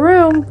the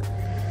room.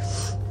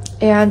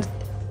 And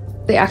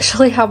they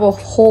actually have a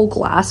whole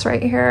glass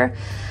right here.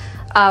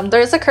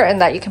 There's a curtain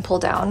that you can pull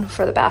down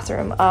for the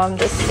bathroom.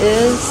 This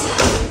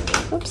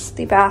is, oops,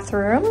 the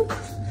bathroom.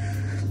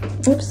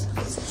 Oops.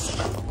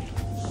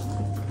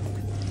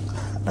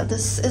 But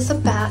this is a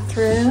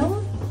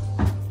bathroom.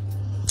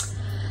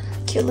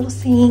 Cute little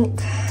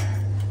sink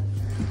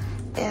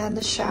and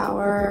the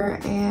shower,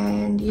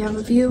 and you have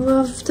a view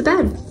of the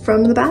bed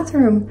from the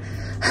bathroom.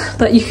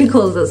 But you can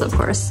close this, of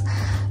course.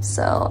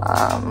 So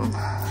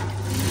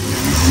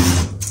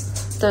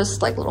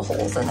there's like little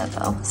holes in it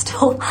though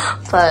still.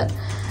 But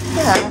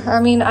yeah, I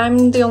mean,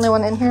 I'm the only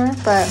one in here,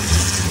 but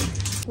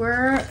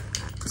we're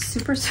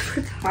super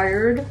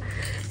tired.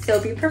 So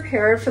be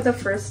prepared for the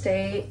first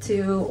day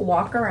to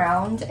walk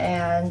around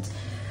and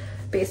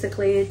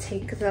basically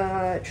take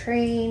the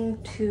train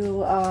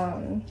to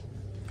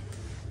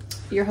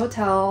your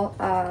hotel.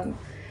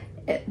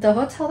 The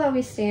hotel that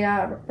we stayed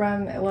at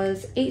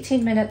was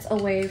 18 minutes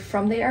away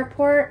from the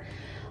airport,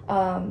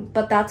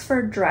 but that's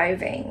for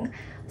driving.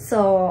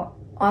 So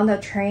on the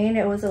train,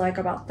 it was like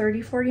about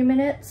 30-40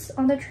 minutes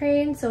on the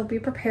train. So be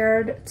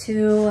prepared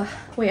to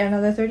wait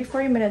another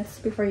 30-40 minutes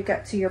before you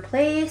get to your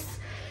place.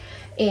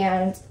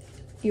 And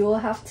you will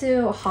have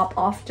to hop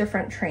off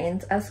different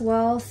trains as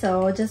well.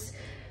 So just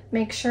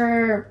make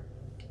sure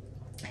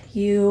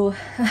you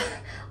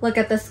look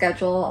at the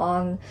schedule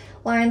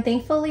online.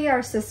 Thankfully,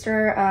 our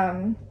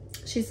sister,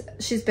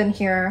 she's been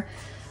here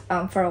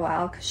for a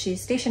while because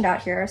she's stationed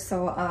out here.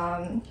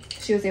 So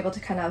she was able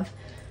to kind of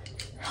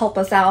help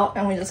us out,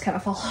 and we just kind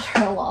of followed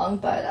her along.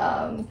 But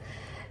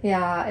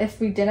yeah, if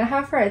we didn't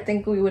have her, I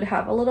think we would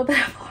have a little bit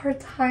of a hard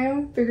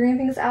time figuring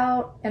things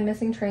out and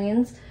missing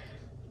trains.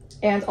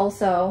 And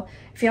also,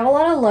 if you have a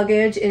lot of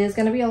luggage, it's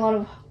gonna be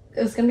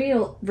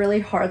really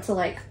hard to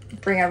like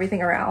bring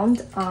everything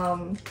around.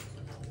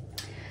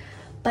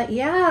 But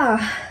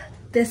yeah,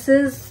 this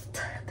is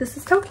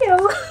Tokyo.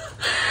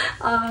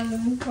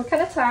 We're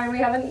kind of tired, we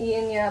haven't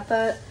eaten yet,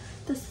 but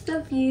this is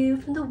the view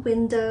from the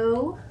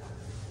window.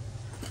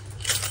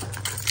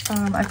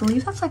 I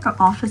believe that's like an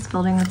office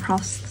building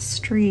across the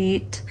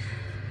street.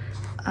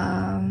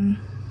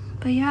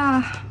 But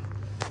yeah,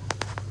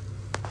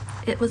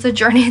 it was a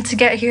journey to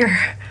get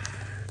here.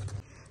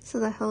 So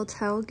the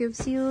hotel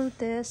gives you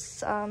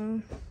this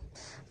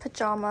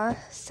pajama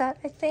set,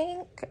 I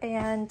think,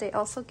 and they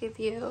also give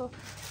you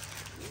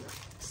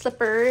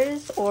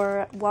slippers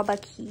or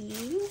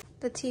wabaki.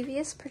 The TV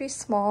is pretty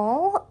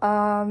small,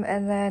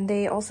 and then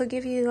they also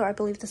give you, I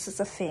believe this is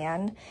a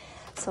fan,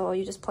 so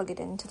you just plug it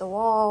into the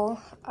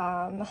wall.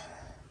 But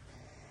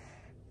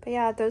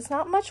yeah, there's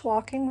not much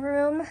walking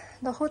room in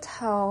the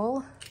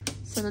hotel.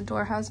 So the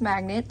door has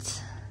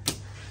magnets,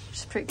 which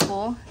is pretty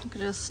cool. You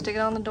could just stick it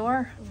on the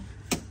door.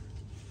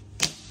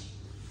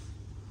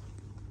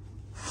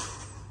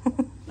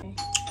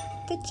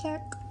 Good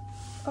check.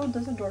 Oh,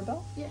 there's a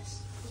doorbell?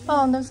 Yes.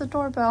 Oh, and there's a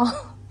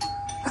doorbell.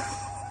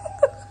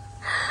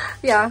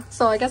 Yeah,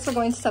 so I guess we're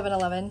going to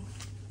 7-Eleven.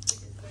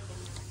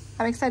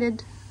 I'm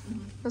excited.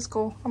 Let's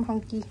go. I'm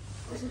hungry.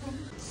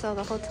 So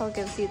the hotel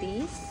gives you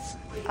these.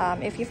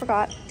 If you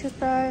forgot,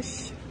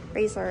 toothbrush,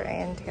 razor,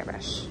 and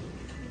hairbrush,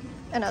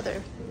 and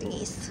other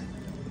thingies.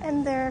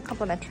 And they're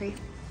complimentary.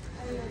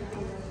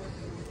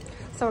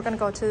 So we're gonna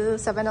go to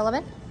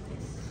 7-Eleven.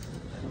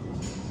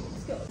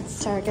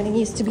 Start getting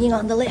used to being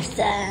on the left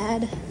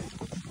side.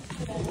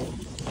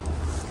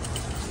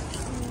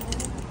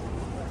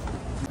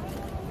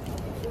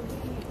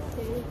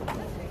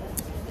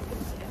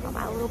 Got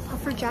my little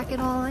puffer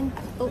jacket on.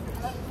 Oh,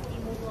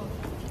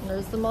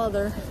 there's the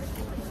mother.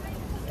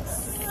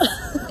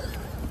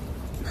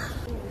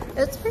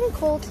 It's pretty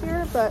cold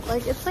here, but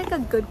like it's like a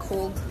good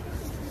cold.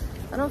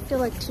 I don't feel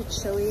like too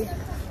chilly.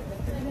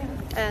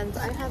 And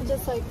I have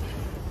just like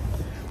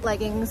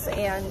leggings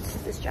and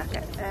this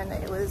jacket, and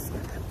it was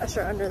a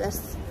shirt under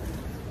this,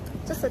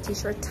 just a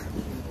t-shirt.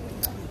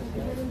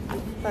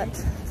 But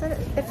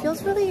it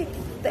feels really,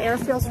 the air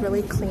feels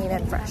really clean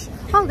and fresh.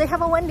 Oh, they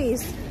have a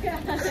Wendy's.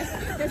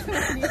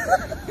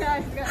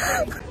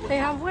 They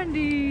have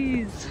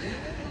Wendy's.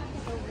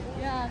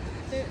 Yeah,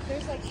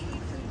 there's like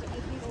street foods, I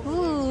think.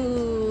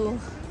 Ooh.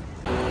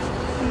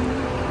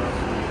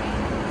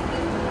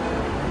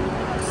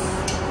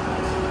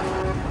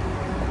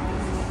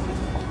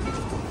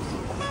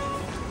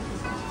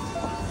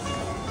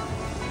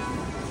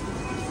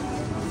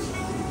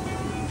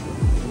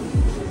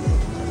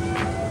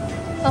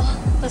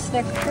 Oh, the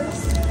Snickers.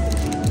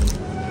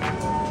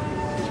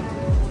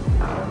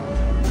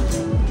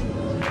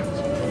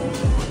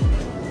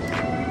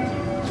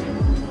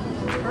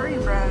 Curry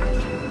bread.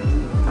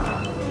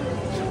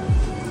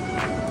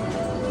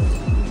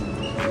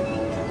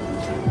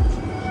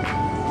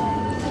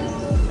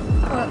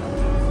 What?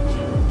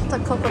 It's a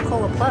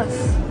Coca-Cola Plus.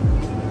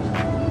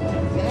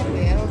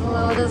 Exactly, I don't know.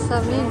 Well, what does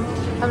that mean?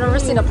 I've never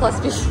seen a plus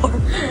before.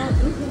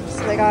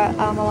 So they got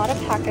a lot of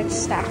packaged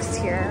snacks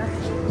here.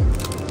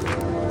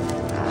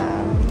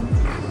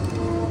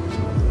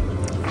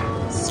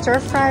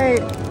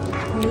 Stir-fried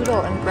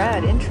noodle and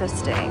bread,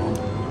 interesting.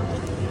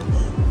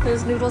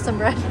 There's noodles and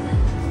bread.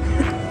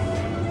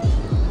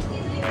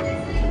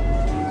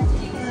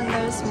 And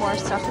there's more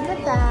stuff in the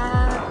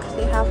back.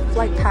 They have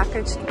like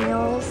packaged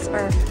meals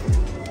or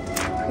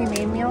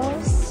pre-made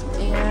meals,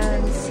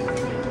 and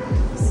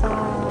some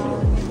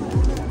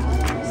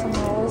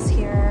rolls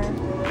here,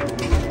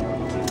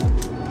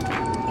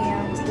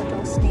 and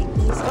little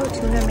snakies. Oh,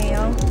 tuna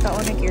mayo, the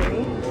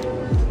onigiri.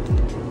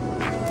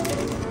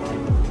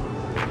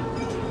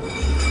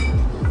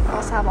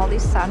 Also have all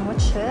these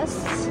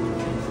sandwiches.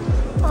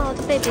 Oh,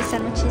 the baby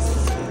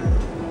sandwiches.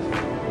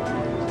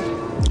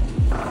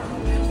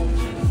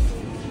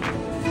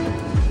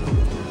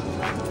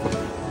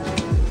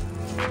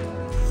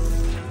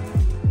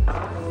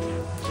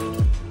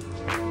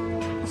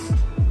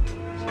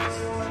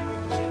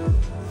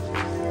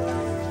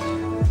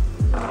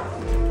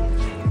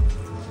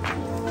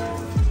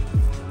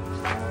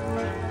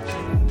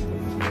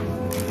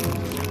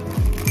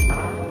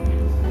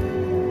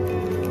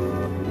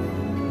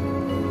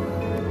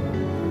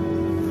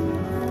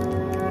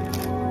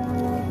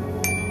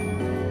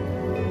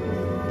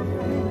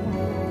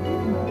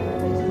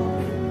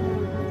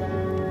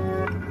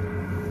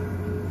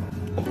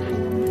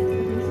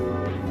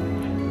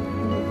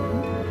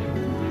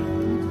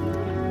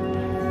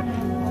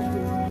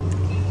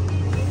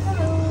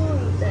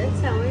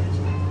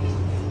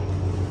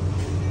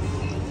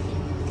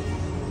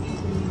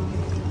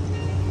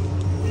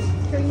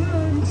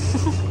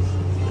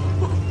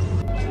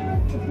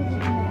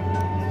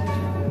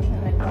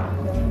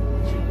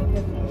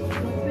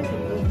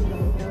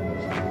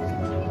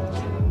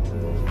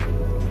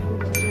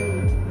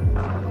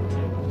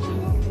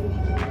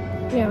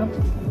 Yeah.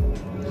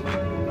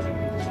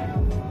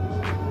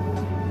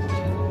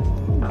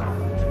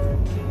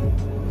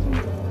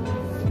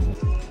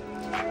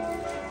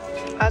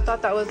 I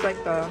thought that was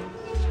like the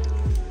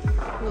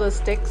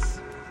sticks.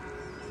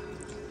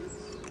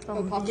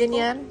 Yin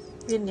Yang.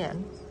 Yin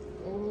Yang.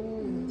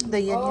 The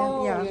Yin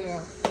Yang,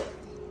 yeah.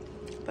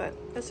 But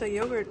it's a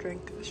yogurt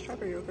drink, a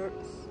strawberry yogurt.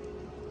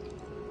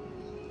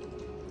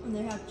 And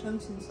they have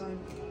chunks inside.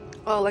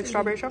 Oh, like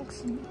strawberry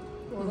chunks?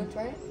 Wanna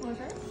try it?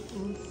 Okay.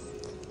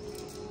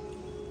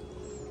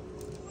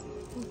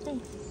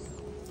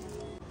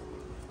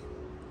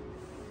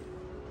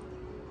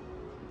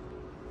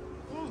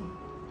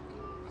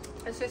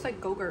 It tastes like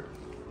Go-Gurt.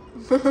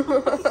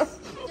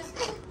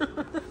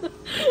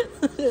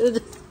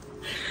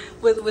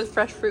 with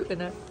fresh fruit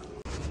in it.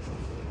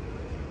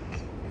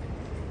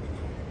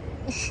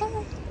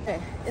 Okay,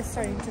 it's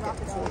starting to get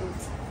cold.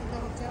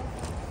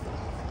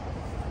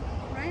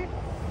 Right?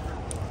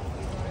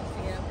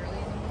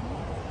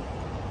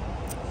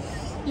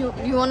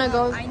 You wanna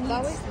go I need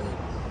that way? sleep.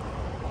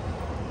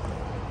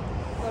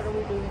 What are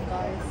we doing,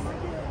 guys?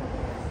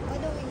 Why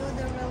don't we go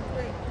there real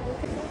quick?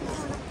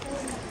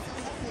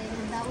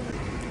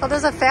 Oh,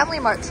 there's a Family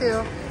Mart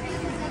too.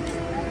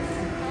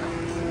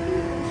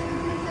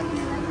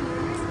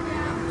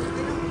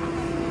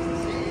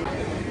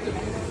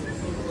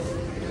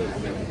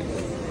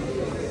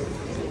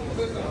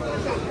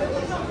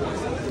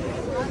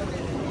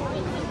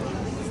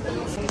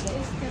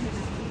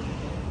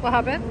 What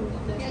happened?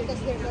 Yeah, because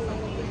there's a lot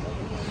of people.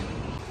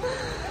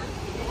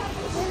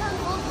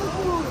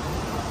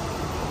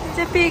 It's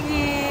a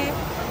piggy.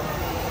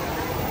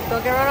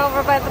 Don't get run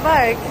over by the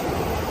bike.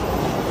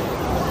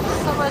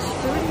 So much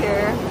food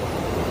here.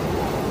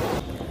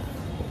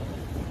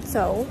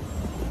 So,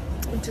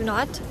 do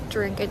not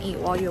drink and eat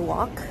while you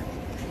walk.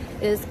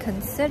 It is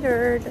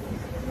considered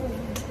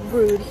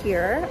rude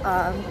here.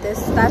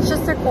 That's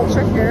just their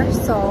culture here.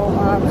 So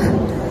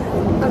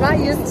I'm not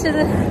used to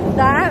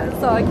that.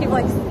 So I keep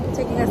like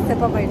taking a sip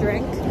of my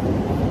drink.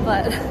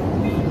 But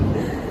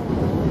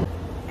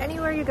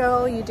anywhere you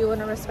go, you do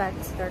want to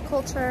respect their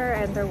culture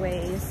and their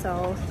ways.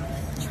 So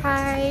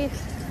try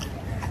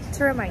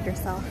to remind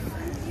yourself.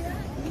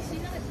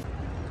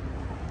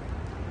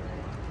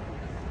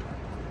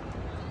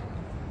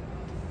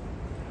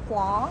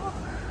 Wow.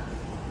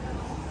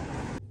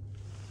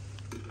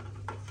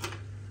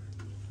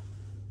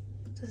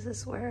 This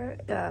is where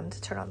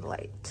to turn on the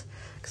light,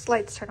 because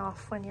lights turn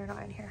off when you're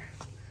not in here.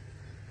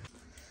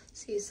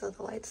 See, so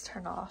the lights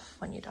turn off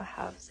when you don't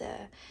have the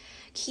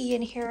key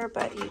in here,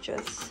 but you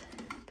just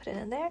put it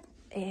in there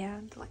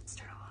and the lights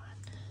turn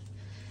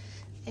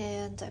on.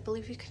 And I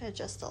believe you can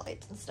adjust the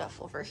lights and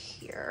stuff over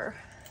here.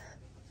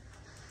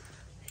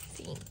 I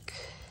think,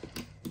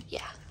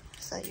 yeah.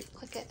 So you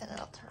click it and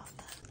it'll turn off.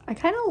 I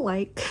kind of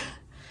like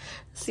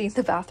seeing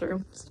the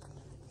bathrooms.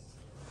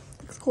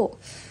 Looks cool.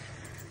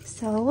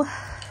 So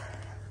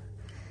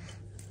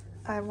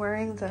I'm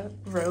wearing the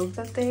robe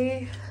that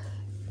they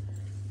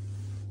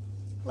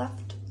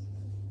left,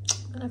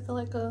 and I feel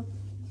like a,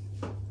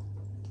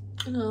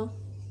 you know.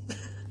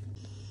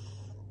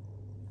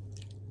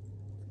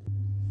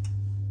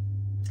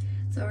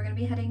 So we're gonna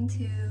be heading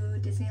to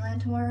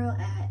Disneyland tomorrow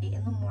at 8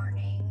 in the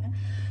morning.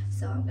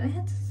 So I'm gonna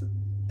head to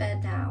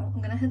bed now.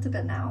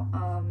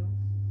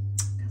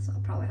 Because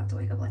I'll probably have to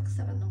wake up like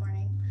 7 in the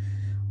morning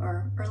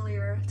or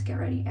earlier to get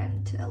ready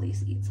and to at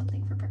least eat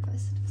something for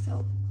breakfast.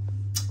 So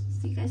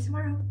see you guys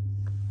tomorrow.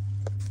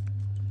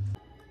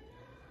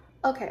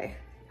 Okay,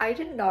 I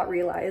did not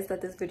realize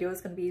that this video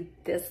was going to be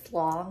this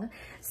long.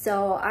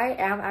 So I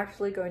am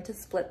actually going to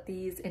split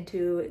these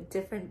into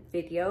different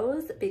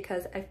videos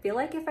because I feel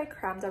like if I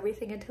crammed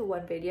everything into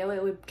one video,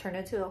 it would turn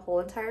into a whole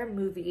entire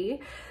movie.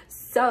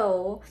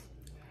 So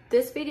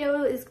this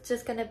video is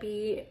just gonna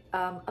be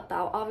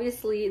about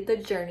obviously the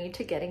journey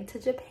to getting to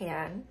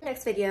Japan.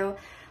 Next video,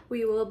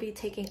 we will be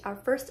taking our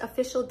first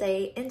official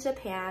day in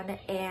Japan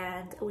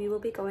and we will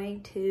be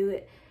going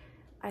to,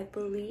 I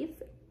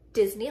believe,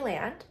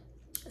 Disneyland.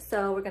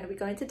 So we're gonna be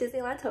going to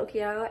Disneyland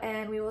Tokyo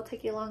and we will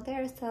take you along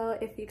there. So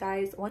if you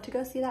guys want to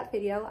go see that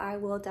video, I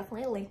will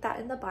definitely link that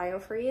in the bio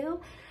for you.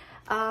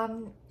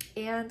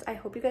 And I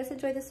hope you guys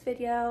enjoyed this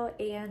video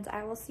and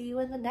I will see you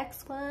in the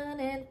next one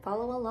and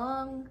follow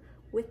along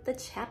with the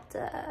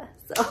chapter.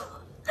 So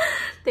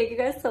thank you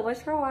guys so much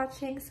for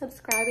watching.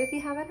 Subscribe if you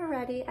haven't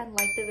already and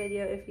like the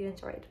video if you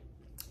enjoyed.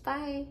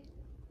 Bye.